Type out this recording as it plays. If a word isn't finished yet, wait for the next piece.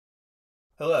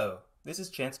Hello, this is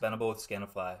Chance Venable with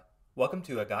Scanifly. Welcome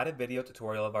to a guided video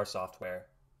tutorial of our software.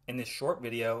 In this short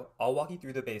video, I'll walk you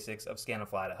through the basics of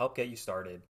Scanifly to help get you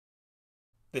started.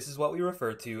 This is what we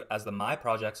refer to as the My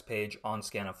Projects page on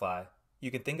Scanifly.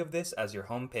 You can think of this as your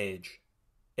home page.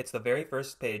 It's the very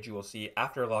first page you will see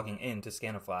after logging in to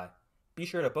Scanifly. Be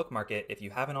sure to bookmark it if you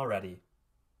haven't already.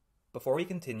 Before we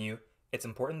continue, it's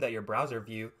important that your browser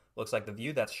view looks like the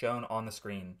view that's shown on the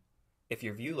screen. If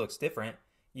your view looks different,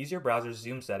 use your browser's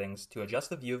zoom settings to adjust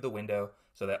the view of the window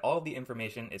so that all of the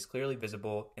information is clearly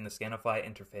visible in the Scanifly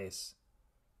interface.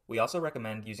 We also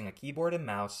recommend using a keyboard and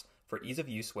mouse for ease of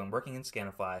use when working in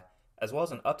Scanifly, as well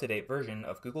as an up-to-date version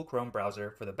of Google Chrome browser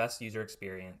for the best user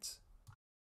experience.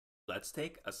 Let's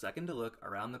take a second to look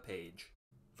around the page.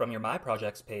 From your My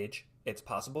Projects page, it's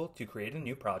possible to create a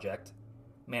new project,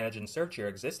 manage and search your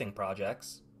existing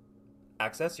projects,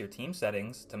 access your team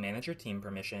settings to manage your team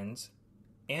permissions,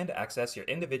 and access your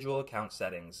individual account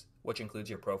settings, which includes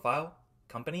your profile,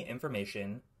 company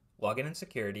information, login and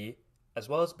security, as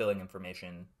well as billing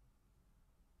information.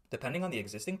 Depending on the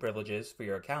existing privileges for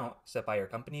your account set by your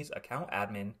company's account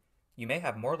admin, you may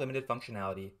have more limited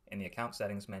functionality in the account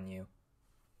settings menu.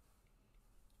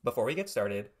 Before we get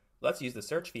started, let's use the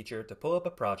search feature to pull up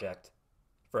a project.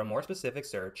 For a more specific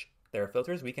search, there are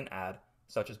filters we can add,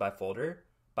 such as by folder,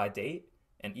 by date,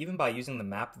 and even by using the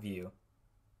map view.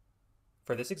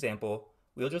 For this example,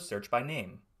 we'll just search by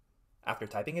name. After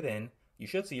typing it in, you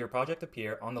should see your project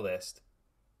appear on the list.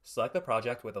 Select the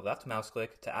project with a left mouse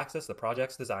click to access the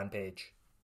project's design page.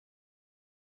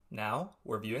 Now,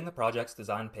 we're viewing the project's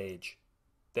design page.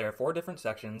 There are 4 different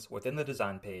sections within the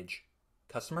design page: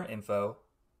 Customer Info,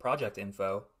 Project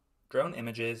Info, Drone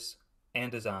Images,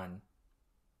 and Design.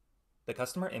 The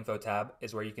Customer Info tab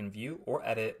is where you can view or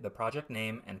edit the project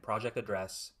name and project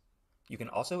address. You can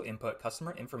also input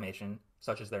customer information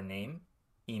such as their name,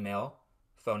 email,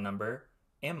 phone number,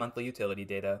 and monthly utility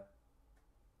data.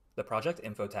 The Project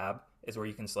Info tab is where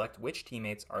you can select which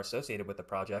teammates are associated with the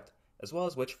project, as well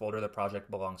as which folder the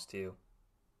project belongs to.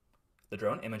 The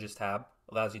Drone Images tab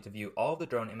allows you to view all of the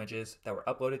drone images that were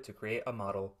uploaded to create a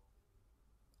model.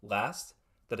 Last,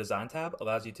 the Design tab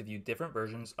allows you to view different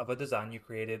versions of a design you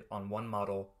created on one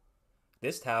model.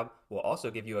 This tab will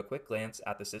also give you a quick glance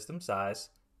at the system size,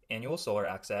 annual solar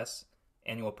access,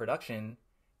 annual production,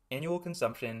 annual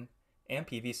consumption, and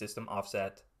PV system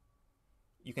offset.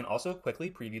 You can also quickly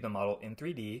preview the model in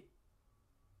 3D,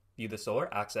 view the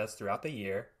solar access throughout the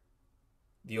year,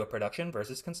 view a production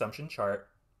versus consumption chart,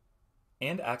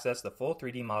 and access the full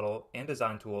 3D model and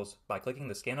design tools by clicking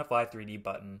the Scanifly 3D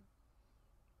button.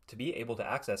 To be able to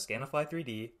access Scanifly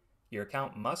 3D, your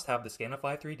account must have the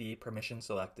Scanifly 3D permission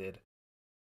selected.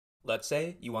 Let's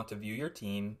say you want to view your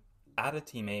team, add a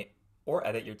teammate, or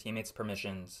edit your teammate's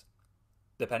permissions.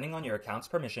 Depending on your account's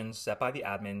permissions set by the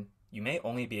admin, you may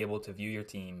only be able to view your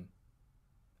team.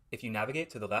 If you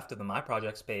navigate to the left of the My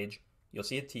Projects page, you'll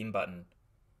see a team button.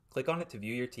 Click on it to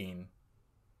view your team.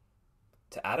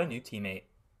 To add a new teammate,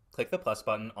 click the plus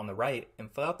button on the right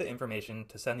and fill out the information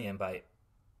to send the invite.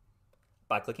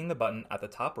 By clicking the button at the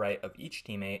top right of each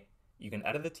teammate, you can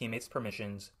edit the teammate's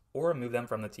permissions or remove them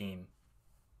from the team.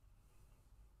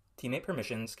 Teammate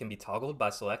permissions can be toggled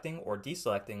by selecting or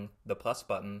deselecting the plus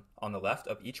button on the left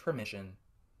of each permission.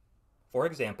 For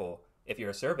example, if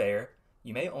you're a surveyor,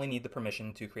 you may only need the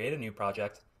permission to create a new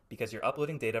project because you're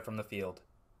uploading data from the field.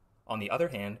 On the other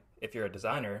hand, if you're a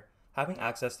designer, having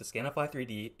access to Scanifly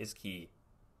 3D is key.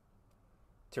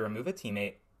 To remove a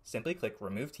teammate, simply click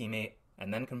Remove Teammate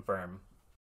and then Confirm.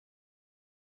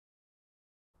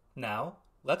 Now,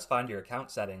 let's find your account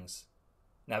settings.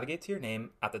 Navigate to your name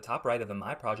at the top right of the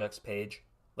My Projects page,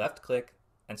 left-click,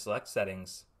 and select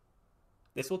Settings.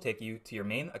 This will take you to your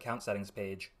main account settings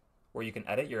page, where you can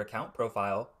edit your account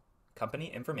profile,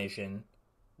 company information,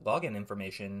 login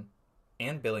information,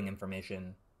 and billing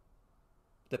information.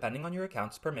 Depending on your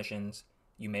account's permissions,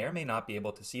 you may or may not be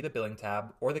able to see the Billing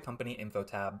tab or the Company Info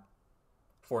tab.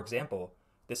 For example,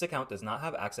 this account does not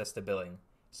have access to billing,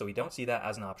 so we don't see that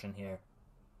as an option here.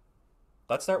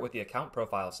 Let's start with the Account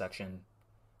Profile section.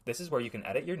 This is where you can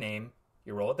edit your name,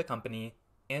 your role at the company,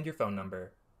 and your phone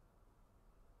number.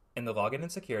 In the Login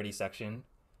and Security section,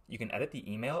 you can edit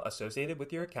the email associated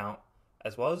with your account,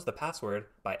 as well as the password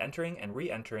by entering and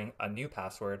re-entering a new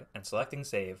password and selecting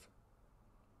Save.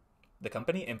 The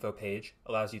Company Info page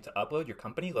allows you to upload your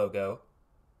company logo,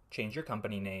 change your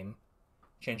company name,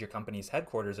 change your company's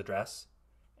headquarters address,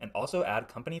 and also add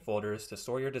company folders to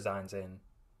store your designs in.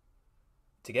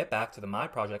 To get back to the My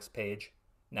Projects page,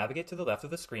 navigate to the left of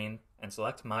the screen and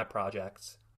select My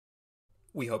Projects.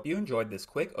 We hope you enjoyed this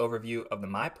quick overview of the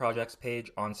My Projects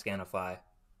page on Scanifly.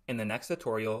 In the next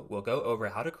tutorial, we'll go over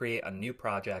how to create a new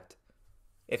project.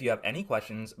 If you have any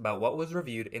questions about what was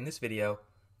reviewed in this video,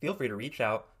 feel free to reach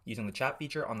out using the chat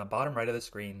feature on the bottom right of the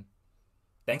screen.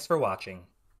 Thanks for watching.